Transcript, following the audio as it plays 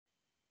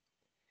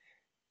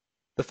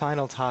The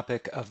final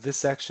topic of this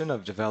section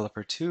of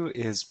Developer 2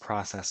 is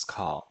process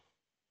call.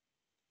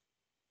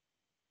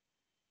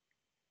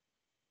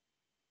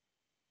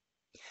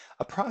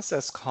 A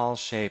process call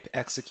shape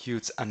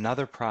executes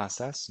another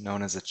process,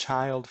 known as a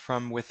child,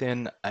 from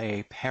within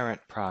a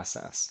parent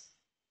process.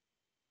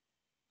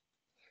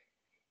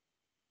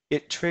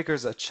 It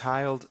triggers a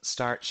child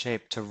start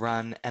shape to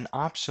run and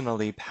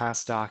optionally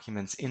pass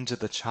documents into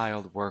the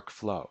child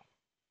workflow.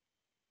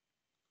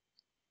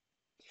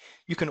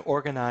 You can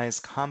organize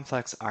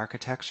complex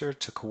architecture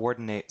to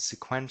coordinate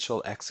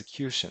sequential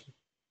execution.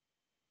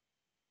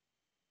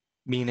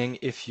 Meaning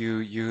if you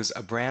use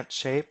a branch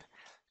shape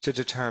to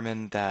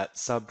determine that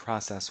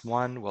subprocess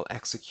 1 will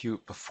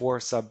execute before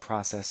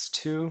subprocess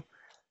 2,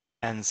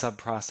 and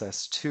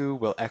subprocess 2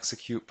 will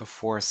execute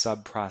before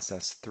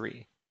subprocess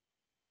 3.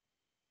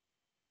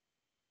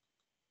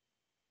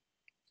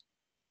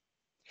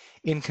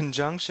 In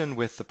conjunction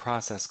with the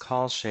process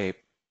call shape,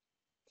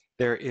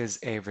 there is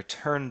a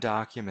return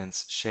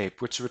documents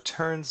shape, which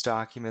returns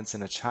documents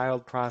in a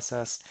child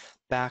process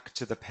back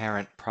to the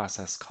parent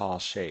process call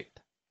shape.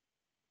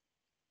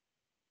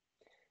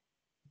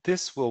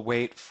 This will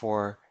wait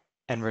for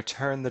and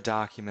return the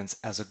documents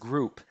as a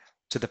group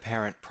to the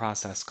parent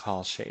process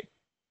call shape.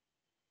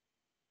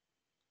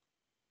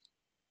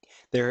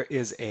 There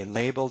is a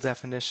label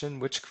definition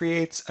which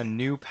creates a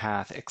new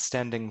path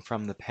extending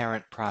from the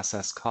parent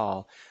process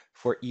call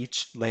for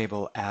each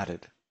label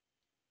added.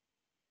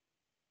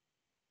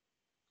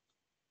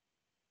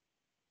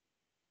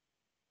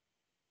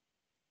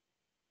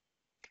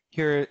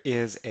 Here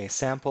is a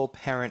sample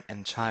parent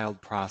and child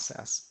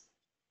process.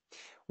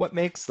 What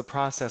makes the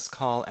process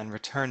call and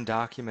return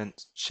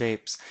document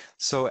shapes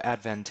so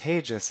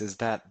advantageous is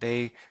that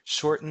they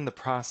shorten the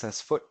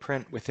process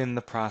footprint within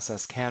the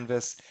process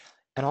canvas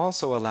and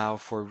also allow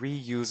for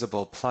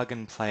reusable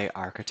plug-and-play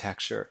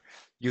architecture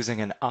using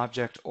an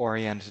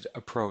object-oriented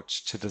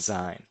approach to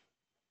design.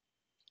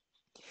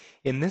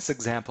 In this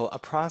example, a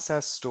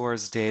process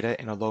stores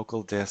data in a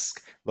local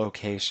disk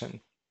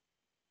location.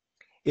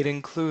 It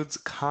includes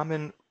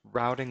common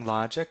routing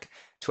logic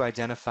to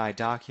identify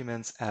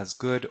documents as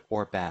good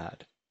or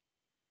bad.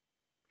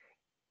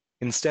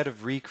 Instead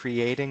of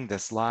recreating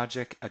this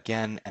logic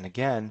again and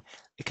again,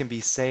 it can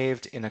be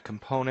saved in a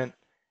component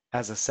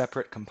as a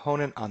separate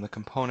component on the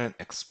Component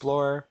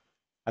Explorer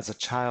as a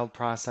child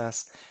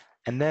process,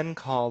 and then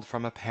called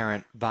from a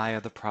parent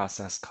via the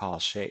process call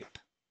shape.